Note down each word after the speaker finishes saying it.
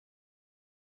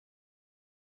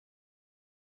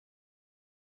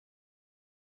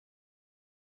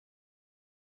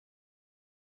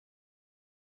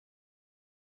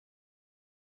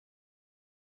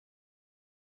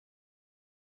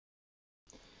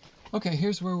Okay,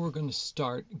 here's where we're going to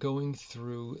start going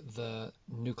through the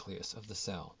nucleus of the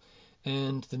cell.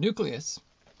 And the nucleus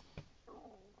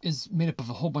is made up of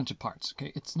a whole bunch of parts.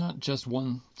 Okay, it's not just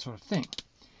one sort of thing.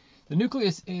 The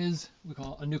nucleus is, we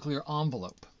call a nuclear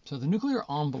envelope. So the nuclear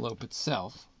envelope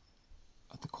itself,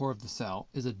 at the core of the cell,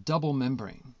 is a double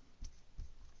membrane.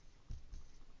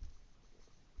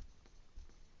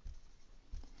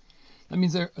 That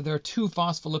means there are two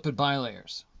phospholipid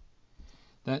bilayers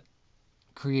that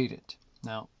create it.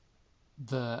 Now,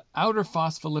 the outer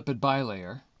phospholipid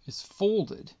bilayer is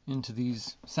folded into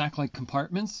these sac-like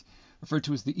compartments referred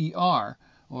to as the ER,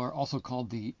 or also called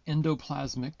the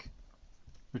endoplasmic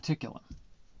reticulum.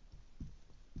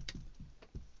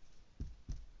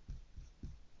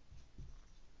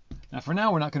 Now, for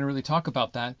now, we're not going to really talk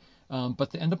about that,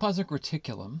 but the endoplasmic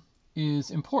reticulum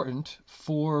is important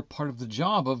for part of the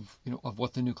job of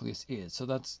what the nucleus is. So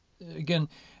that's again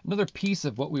another piece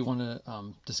of what we want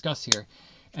to discuss here,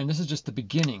 and this is just the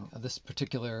beginning of this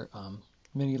particular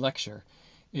mini lecture.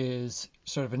 Is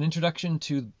sort of an introduction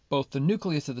to both the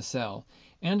nucleus of the cell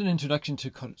and an introduction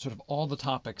to sort of all the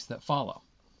topics that follow.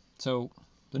 So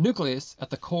the nucleus at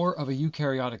the core of a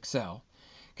eukaryotic cell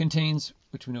contains,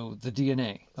 which we know, the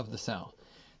DNA of the cell.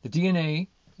 The DNA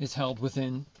is held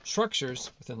within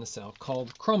structures within the cell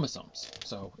called chromosomes.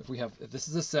 So if this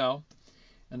is a cell,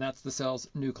 and that's the cell's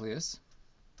nucleus,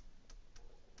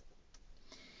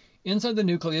 inside the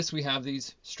nucleus we have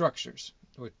these structures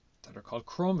that are called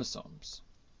chromosomes.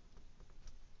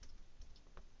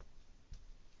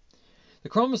 The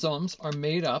chromosomes are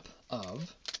made up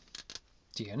of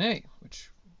DNA, which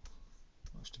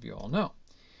most of you all know.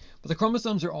 But the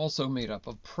chromosomes are also made up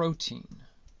of protein.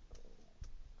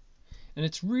 And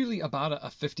it's really about a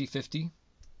 50-50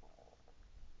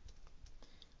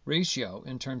 ratio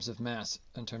in terms of mass,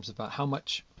 in terms of about how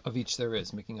much of each there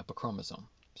is making up a chromosome.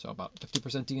 So about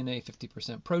 50% DNA,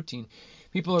 50% protein.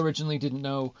 People originally didn't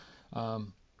know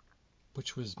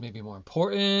which was maybe more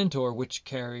important or which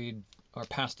carried or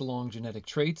passed along genetic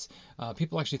traits.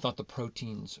 People actually thought the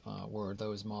proteins were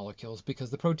those molecules because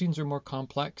the proteins are more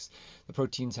complex. The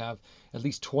proteins have at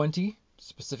least 20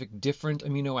 specific different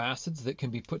amino acids that can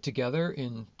be put together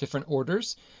in different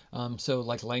orders. So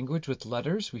like language with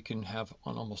letters, we can have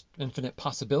an almost infinite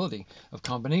possibility of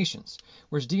combinations.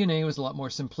 Whereas DNA was a lot more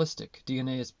simplistic.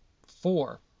 DNA is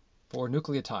four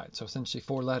nucleotides, so essentially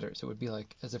 4 letters. It would be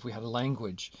like as if we had a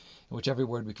language in which every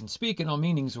word we can speak and all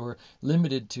meanings were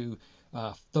limited to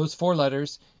those 4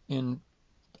 letters, and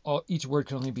each word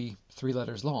can only be 3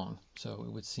 letters long. So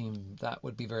it would seem that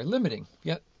would be very limiting.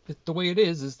 Yet the way it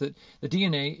is that the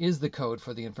DNA is the code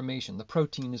for the information. The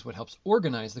protein is what helps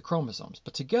organize the chromosomes,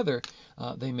 but together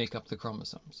they make up the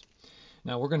chromosomes.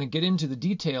 Now we're going to get into the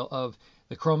detail of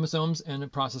the chromosomes and a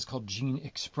process called gene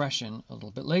expression a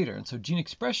little bit later. And so gene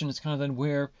expression is kind of then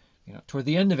where, toward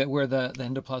the end of it, where the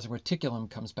endoplasmic reticulum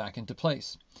comes back into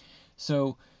place.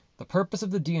 So the purpose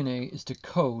of the DNA is to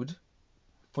code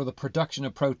for the production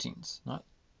of proteins, not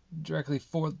directly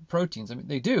for proteins. I mean,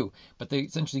 they do, but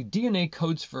essentially DNA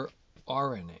codes for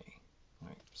RNA.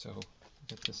 Right? So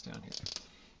get this down here.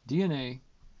 DNA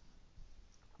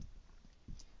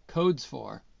codes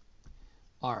for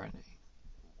RNA.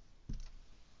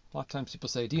 A lot of times people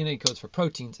say DNA codes for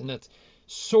proteins, and that's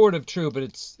sort of true, but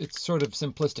it's sort of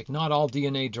simplistic. Not all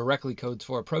DNA directly codes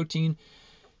for a protein.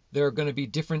 There are going to be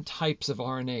different types of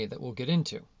RNA that we'll get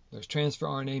into. There's transfer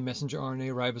RNA, messenger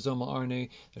RNA, ribosomal RNA.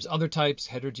 There's other types,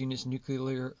 heterogeneous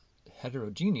nuclear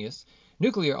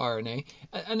RNA,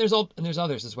 and there's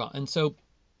others as well. And so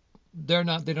they're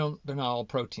not all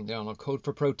protein. They don't all code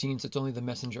for proteins. It's only the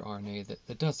messenger RNA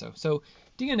that does so. So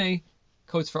DNA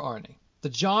codes for RNA. The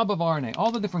job of RNA,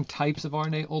 all the different types of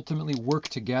RNA ultimately work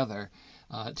together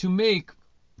to make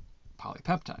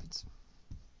polypeptides.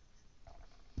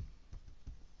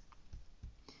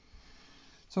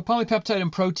 So polypeptide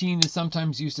and protein is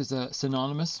sometimes used as a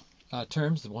synonymous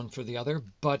terms, the one for the other.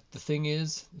 But the thing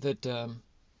is that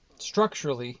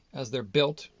structurally, as they're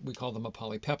built, we call them a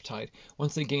polypeptide.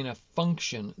 Once they gain a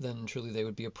function, then truly they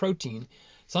would be a protein.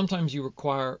 Sometimes you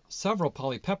require several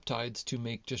polypeptides to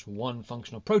make just one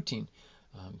functional protein.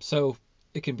 So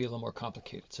it can be a little more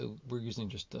complicated. So we're using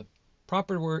just the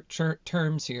proper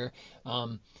terms here,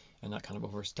 and not kind of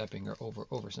overstepping or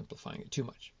oversimplifying it too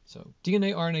much. So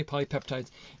DNA, RNA, polypeptides.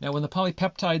 Now when the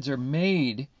polypeptides are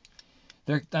made,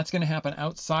 that's going to happen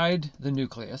outside the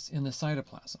nucleus in the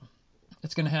cytoplasm.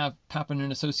 It's going to happen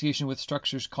in association with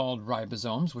structures called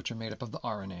ribosomes, which are made up of the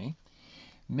RNA.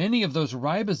 Many of those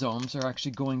ribosomes are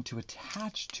actually going to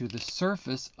attach to the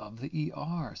surface of the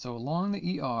ER. So along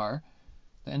the ER,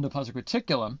 the endoplasmic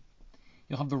reticulum,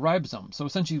 you'll have the ribosome. So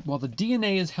essentially, while the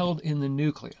DNA is held in the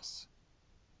nucleus,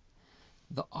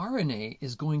 the RNA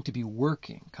is going to be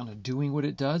working, kind of doing what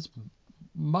it does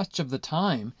much of the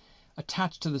time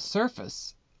attached to the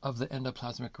surface of the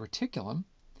endoplasmic reticulum.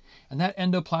 And that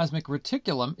endoplasmic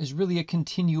reticulum is really a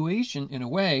continuation, in a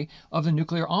way, of the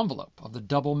nuclear envelope, of the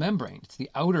double membrane. It's the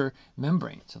outer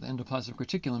membrane. So the endoplasmic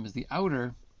reticulum is the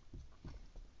outer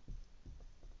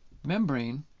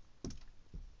membrane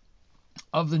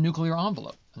of the nuclear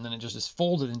envelope. And then it just is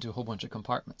folded into a whole bunch of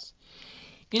compartments.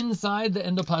 Inside the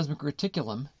endoplasmic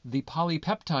reticulum, the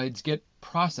polypeptides get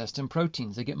processed in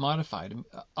proteins. They get modified.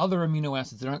 Other amino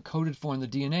acids that aren't coded for in the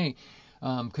DNA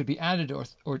could be added,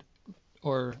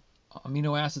 or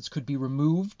amino acids could be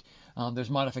removed. There's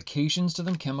modifications to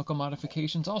them, chemical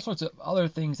modifications, all sorts of other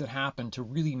things that happen to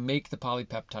really make the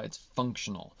polypeptides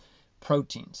functional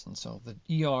proteins. And so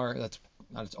the ER, that's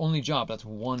not its only job, that's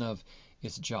one of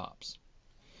its jobs.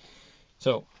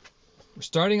 So we're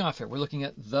starting off here. We're looking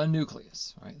at the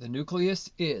nucleus. Right? The nucleus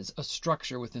is a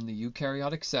structure within the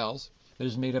eukaryotic cells that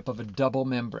is made up of a double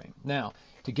membrane. Now,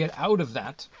 to get out of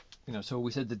that, so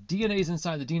we said the DNA is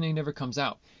inside, the DNA never comes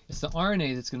out. It's the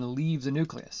RNA that's going to leave the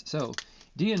nucleus. So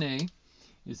DNA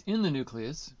is in the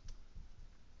nucleus.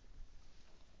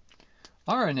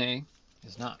 RNA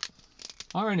is not.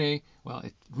 RNA, well,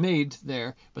 it's made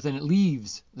there, but then it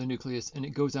leaves the nucleus and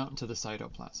it goes out into the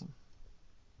cytoplasm.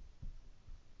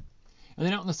 And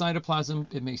then out in the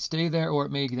cytoplasm, it may stay there, or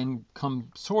it may then come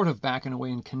sort of back in a way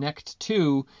and connect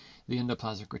to the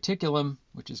endoplasmic reticulum,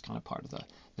 which is kind of part of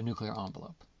the nuclear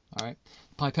envelope. All right,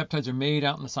 polypeptides are made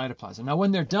out in the cytoplasm. Now,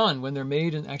 when they're done, when they're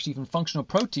made, and actually even functional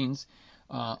proteins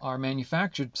are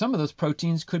manufactured, some of those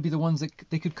proteins could be the ones that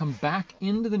they could come back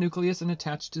into the nucleus and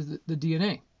attach to the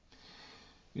DNA.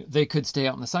 They could stay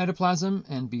out in the cytoplasm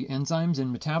and be enzymes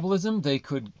in metabolism. They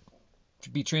could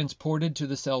be transported to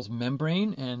the cell's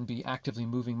membrane and be actively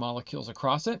moving molecules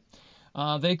across it.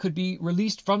 They could be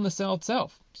released from the cell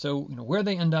itself. So, where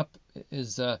they end up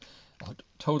is a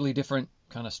totally different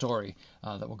kind of story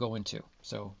that we'll go into.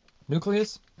 So,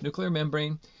 nucleus, nuclear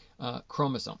membrane,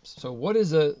 chromosomes. So, what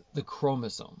is the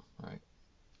chromosome? Right?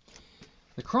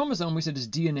 The chromosome, we said, is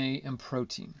DNA and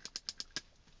protein.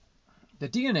 The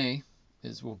DNA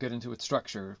is, we'll get into its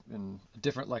structure in a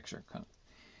different lecture.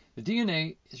 The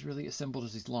DNA is really assembled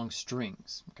as these long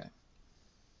strings. Okay.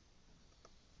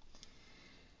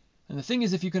 And the thing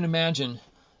is, if you can imagine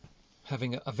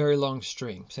having a very long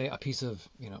string, say a piece of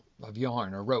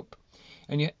yarn or rope,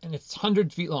 and it's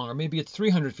 100 feet long, or maybe it's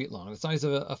 300 feet long, the size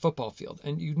of a football field,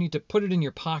 and you need to put it in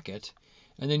your pocket,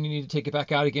 and then you need to take it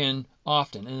back out again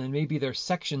often, and then maybe there's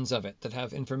sections of it that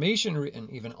have information written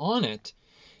even on it,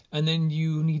 and then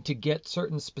you need to get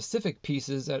certain specific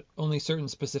pieces at only certain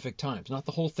specific times. Not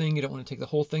the whole thing. You don't want to take the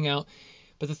whole thing out.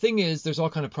 But the thing is, there's all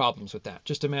kind of problems with that.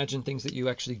 Just imagine things that you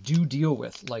actually do deal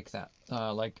with like that,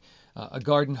 like a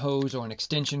garden hose or an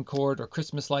extension cord or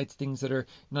Christmas lights, things that are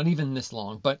not even this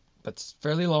long, but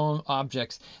fairly long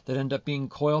objects that end up being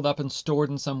coiled up and stored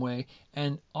in some way.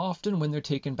 And often when they're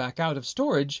taken back out of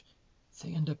storage,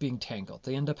 they end up being tangled.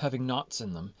 They end up having knots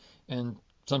in them. And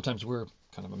sometimes we're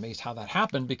kind of amazed how that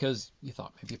happened, because you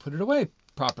thought maybe you put it away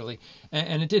properly,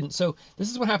 and it didn't. So this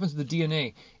is what happens with the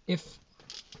DNA. If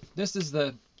this is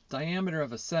the diameter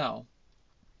of a cell's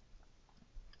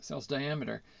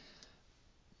diameter,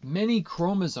 many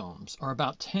chromosomes are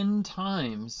about 10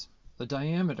 times the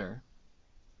diameter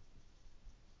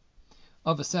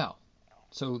of a cell.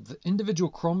 So the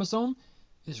individual chromosome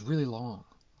is really long.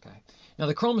 Okay. Now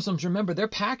the chromosomes, remember, they're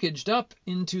packaged up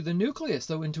into the nucleus,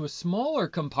 so into a smaller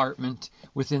compartment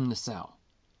within the cell.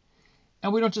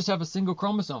 And we don't just have a single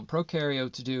chromosome.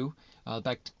 Prokaryotes do,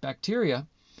 bacteria,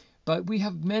 but we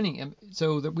have many.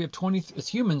 So that we have 20, as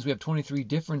humans, we have 23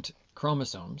 different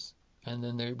chromosomes, and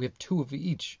then we have 2 of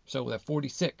each, so we have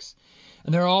 46.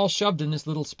 And they're all shoved in this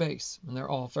little space, and they're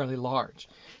all fairly large.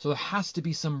 So there has to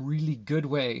be some really good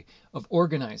way of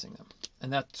organizing them,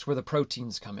 and that's where the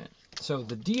proteins come in. So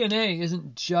the DNA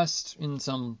isn't just in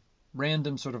some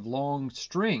random sort of long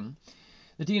string.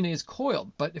 The DNA is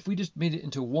coiled, but if we just made it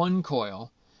into one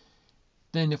coil,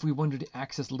 then if we wanted to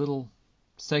access little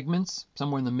segments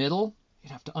somewhere in the middle,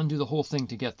 you'd have to undo the whole thing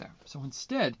to get there. So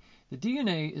instead, the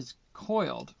DNA is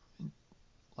coiled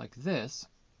like this.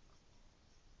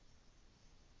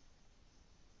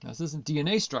 Now, this isn't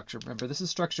DNA structure, remember, this is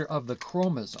structure of the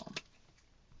chromosome.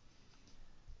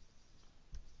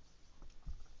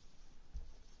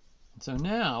 So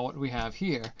now what we have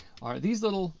here are these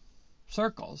little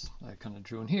circles I kind of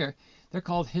drew in here. They're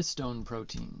called histone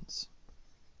proteins.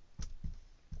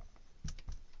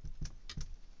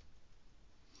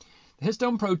 The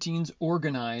histone proteins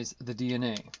organize the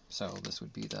DNA. So this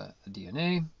would be the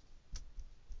DNA.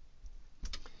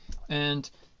 And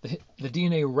the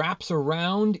DNA wraps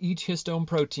around each histone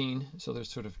protein. So there's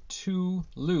sort of 2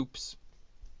 loops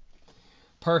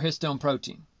per histone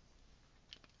protein.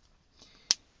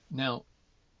 Now,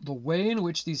 the way in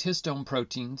which these histone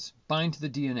proteins bind to the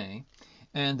DNA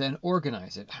and then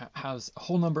organize it has a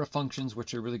whole number of functions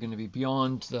which are really going to be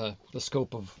beyond the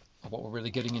scope of what we're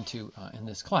really getting into in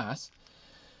this class.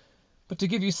 But to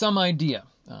give you some idea,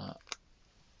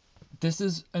 this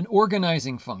is an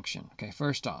organizing function, okay,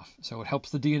 first off. So it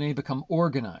helps the DNA become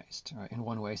organized, right, in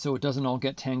one way, so it doesn't all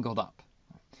get tangled up.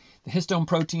 The histone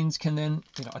proteins can then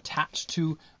attach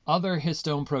to other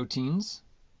histone proteins,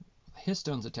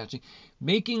 histones attaching,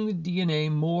 making the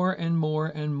DNA more and more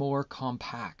and more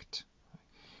compact.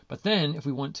 But then if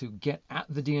we want to get at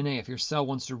the DNA, if your cell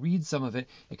wants to read some of it,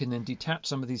 it can then detach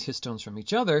some of these histones from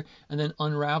each other and then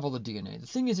unravel the DNA. The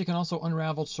thing is, it can also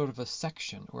unravel sort of a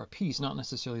section or a piece, not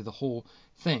necessarily the whole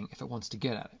thing, if it wants to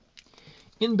get at it.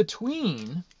 In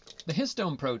between the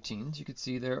histone proteins, you can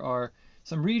see there are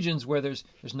some regions where there's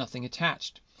nothing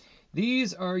attached.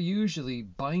 These are usually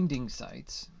binding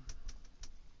sites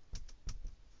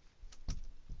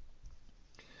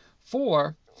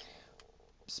for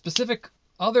specific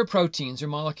other proteins or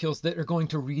molecules that are going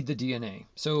to read the DNA.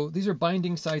 So these are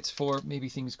binding sites for maybe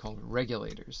things called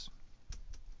regulators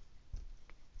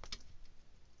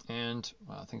and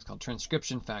things called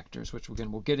transcription factors, which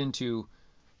again we'll get into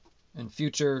in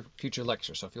future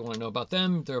lectures. So if you want to know about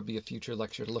them, there'll be a future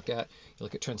lecture to look at. You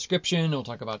look at transcription, we'll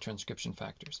talk about transcription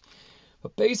factors.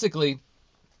 But basically,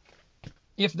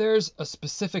 if there's a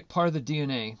specific part of the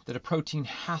DNA that a protein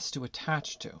has to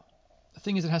attach to, the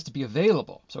thing is, it has to be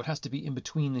available, so it has to be in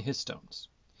between the histones.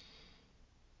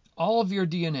 All of your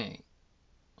DNA,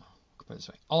 put it this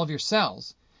way, all of your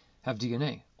cells have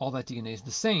DNA. All that DNA is the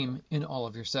same in all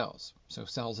of your cells. So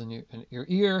cells in your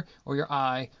ear or your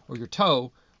eye or your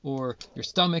toe or your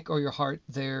stomach or your heart,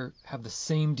 they have the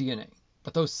same DNA.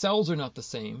 But those cells are not the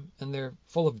same, and they're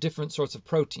full of different sorts of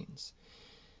proteins.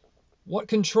 What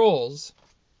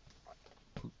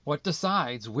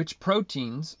decides which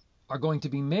proteins are going to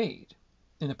be made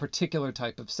in a particular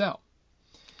type of cell?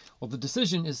 Well, the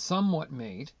decision is somewhat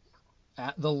made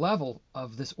at the level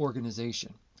of this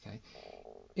organization. Okay?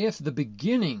 If the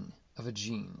beginning of a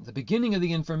gene, the beginning of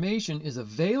the information is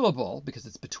available because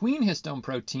it's between histone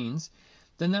proteins,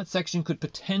 then that section could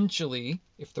potentially,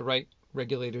 if the right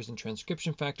regulators and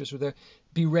transcription factors were there,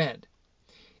 be read.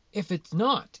 If it's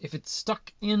not, if it's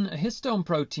stuck in a histone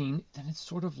protein, then it's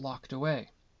sort of locked away.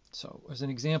 So as an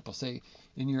example, say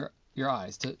in your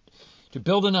eyes, to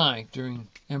build an eye during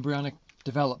embryonic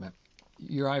development,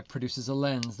 your eye produces a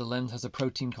lens. The lens has a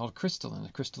protein called crystalline,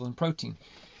 a crystalline protein.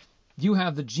 You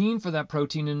have the gene for that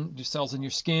protein in your cells in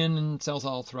your skin and cells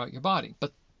all throughout your body.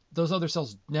 But those other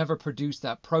cells never produce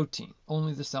that protein,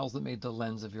 only the cells that made the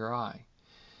lens of your eye.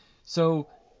 So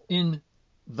in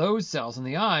those cells in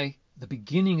the eye, the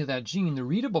beginning of that gene, the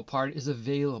readable part, is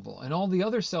available. And all the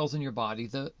other cells in your body,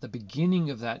 the beginning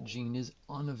of that gene is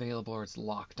unavailable, or it's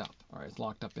locked up. All right, it's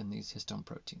locked up in these histone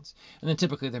proteins. And then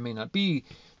typically there may not be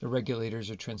the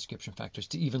regulators or transcription factors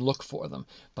to even look for them.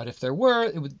 But if there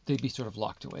were, they'd be sort of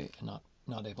locked away and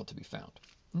not able to be found.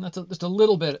 And that's just a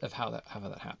little bit of how that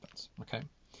happens. Okay,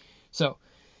 so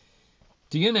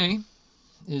DNA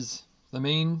is the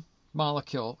main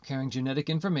molecule carrying genetic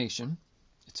information.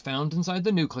 It's found inside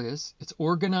the nucleus. It's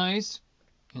organized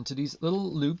into these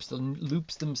little loops. The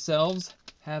loops themselves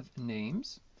have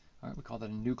names. All right, we call that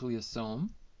a nucleosome.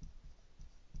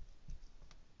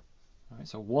 All right,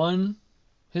 so one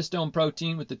histone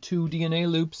protein with the 2 DNA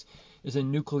loops is a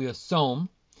nucleosome.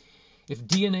 If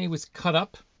DNA was cut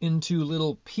up into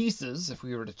little pieces, if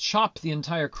we were to chop the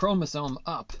entire chromosome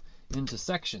up into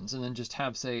sections and then just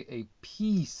have, say, a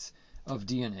piece of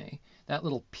DNA, that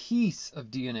little piece of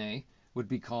DNA would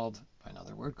be called, by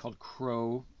another word, called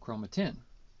chromatin.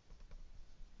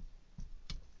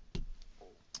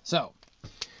 So,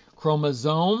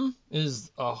 chromosome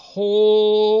is a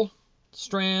whole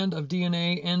strand of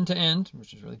DNA end to end,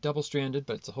 which is really double-stranded,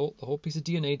 but it's the whole piece of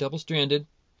DNA double-stranded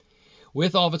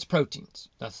with all of its proteins.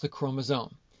 That's the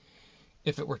chromosome.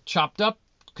 If it were chopped up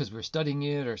because we were studying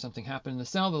it or something happened in the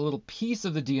cell, the little piece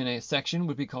of the DNA section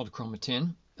would be called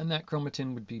chromatin, and that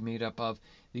chromatin would be made up of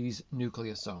these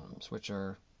nucleosomes, which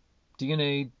are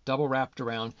DNA double wrapped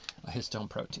around a histone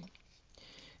protein.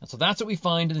 And so that's what we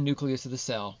find in the nucleus of the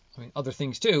cell. I mean, other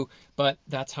things too, but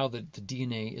that's how the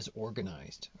DNA is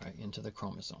organized, right, into the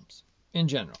chromosomes in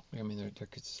general. I mean,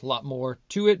 there's a lot more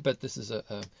to it, but this is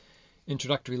a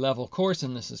introductory level course,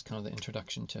 and this is kind of the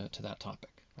introduction to that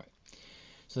topic. Right.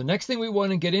 So the next thing we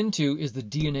want to get into is the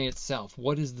DNA itself.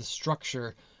 What is the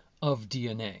structure of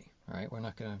DNA? All right, we're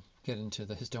not going to get into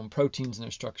the histone proteins and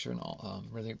their structure and all,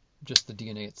 really just the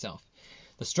DNA itself.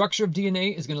 The structure of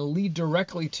DNA is going to lead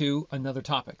directly to another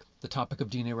topic, the topic of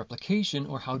DNA replication,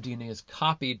 or how DNA is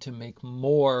copied to make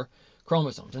more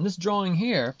chromosomes. And this drawing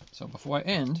here, so before I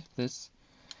end this,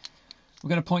 we're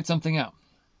going to point something out.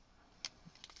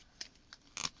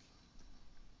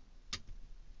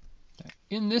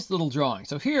 In this little drawing,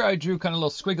 so here I drew kind of little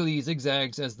squiggly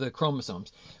zigzags as the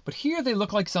chromosomes, but here they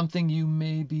look like something you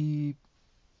maybe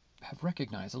have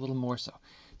recognized a little more so.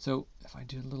 So if I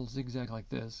do a little zigzag like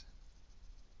this,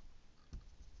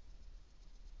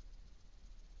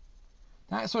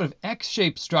 that sort of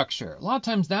X-shaped structure, a lot of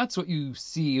times that's what you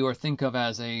see or think of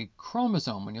as a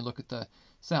chromosome when you look at the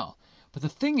cell. But the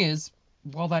thing is,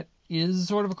 while that is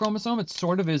sort of a chromosome, it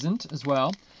sort of isn't as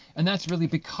well. And that's really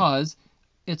because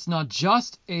it's not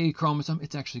just a chromosome,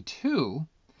 it's actually two,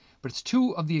 but it's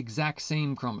two of the exact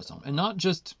same chromosome. And not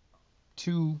just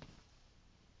two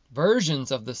versions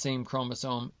of the same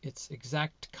chromosome, it's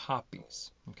exact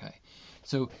copies. Okay,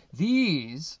 so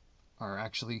these are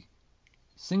actually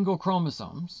single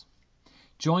chromosomes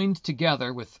joined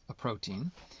together with a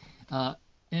protein,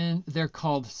 and they're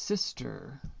called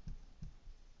sister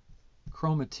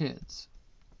chromatids.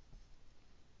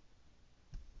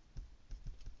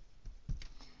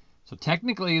 So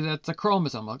technically that's a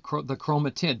chromosome, the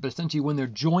chromatid, but essentially when they're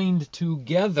joined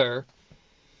together,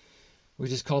 we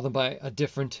just call them by a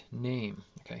different name.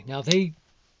 Okay, now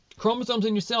chromosomes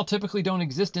in your cell typically don't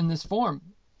exist in this form.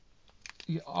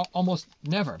 Almost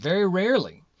never, very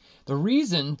rarely. The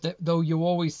reason that, though you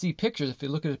always see pictures, if you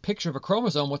look at a picture of a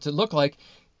chromosome, what's it look like?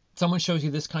 Someone shows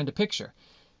you this kind of picture.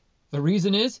 The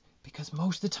reason is because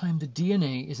most of the time the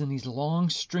DNA is in these long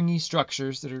stringy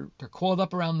structures that they're coiled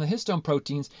up around the histone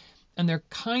proteins, and they're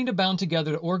kind of bound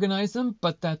together to organize them,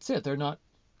 but that's it. They're not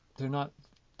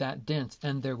that dense,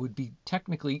 and they would be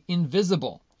technically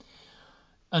invisible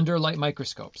under a light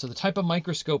microscope. So the type of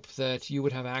microscope that you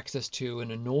would have access to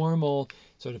in a normal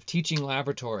sort of teaching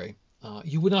laboratory,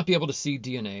 you would not be able to see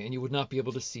DNA and you would not be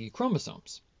able to see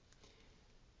chromosomes.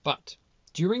 But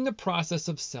during the process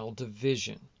of cell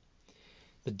division,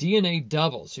 the DNA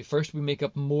doubles. So first we make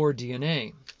up more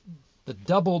DNA. The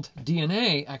doubled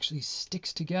DNA actually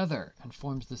sticks together and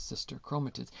forms the sister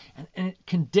chromatids. And it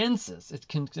condenses. It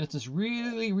condenses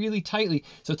really, really tightly,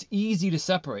 so it's easy to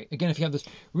separate. Again, if you have this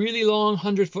really long,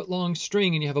 100-foot long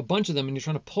string and you have a bunch of them and you're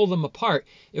trying to pull them apart,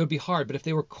 it would be hard. But if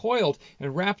they were coiled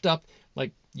and wrapped up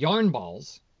like yarn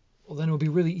balls, well, then it would be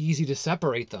really easy to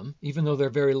separate them. Even though they're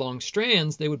very long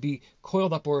strands, they would be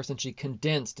coiled up or essentially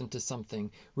condensed into something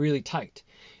really tight.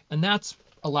 And that's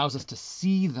allows us to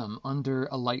see them under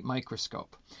a light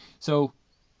microscope. So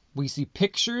we see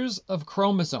pictures of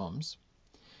chromosomes,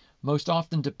 most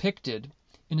often depicted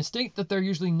in a state that they're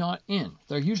usually not in.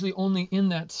 They're usually only in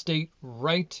that state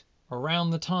right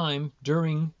around the time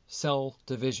during cell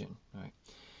division, right?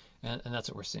 And that's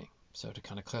what we're seeing. So to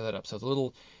kind of clear that up. So the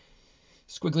little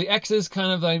squiggly X's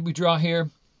kind of like we draw here,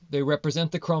 they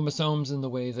represent the chromosomes in the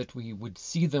way that we would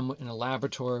see them in a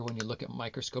laboratory when you look at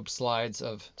microscope slides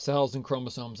of cells and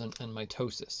chromosomes and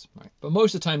mitosis. Right? But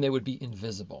most of the time they would be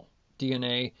invisible,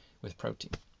 DNA with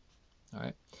protein. All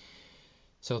right.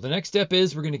 So the next step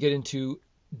is we're going to get into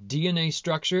DNA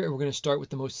structure, and we're going to start with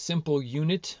the most simple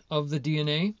unit of the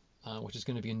DNA, which is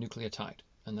going to be a nucleotide.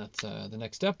 And that's the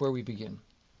next step where we begin.